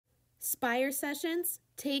Spire Sessions,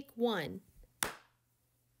 Take 1.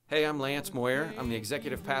 Hey, I'm Lance Moyer. I'm the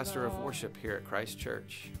Executive Pastor of Worship here at Christ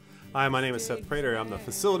Church. Hi, my name is Seth Prater. I'm the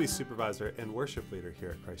Facility Supervisor and Worship Leader here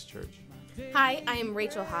at Christ Church. Hi, I am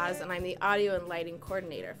Rachel Haas, and I'm the Audio and Lighting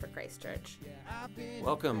Coordinator for Christ Church.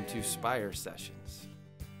 Welcome to Spire Sessions.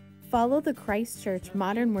 Follow the Christ Church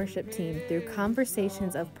Modern Worship team through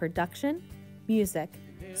conversations of production, music,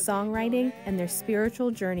 songwriting, and their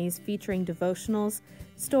spiritual journeys featuring devotionals,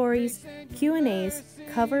 stories, Q&As,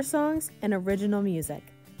 cover songs, and original music.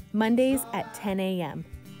 Mondays at 10 a.m.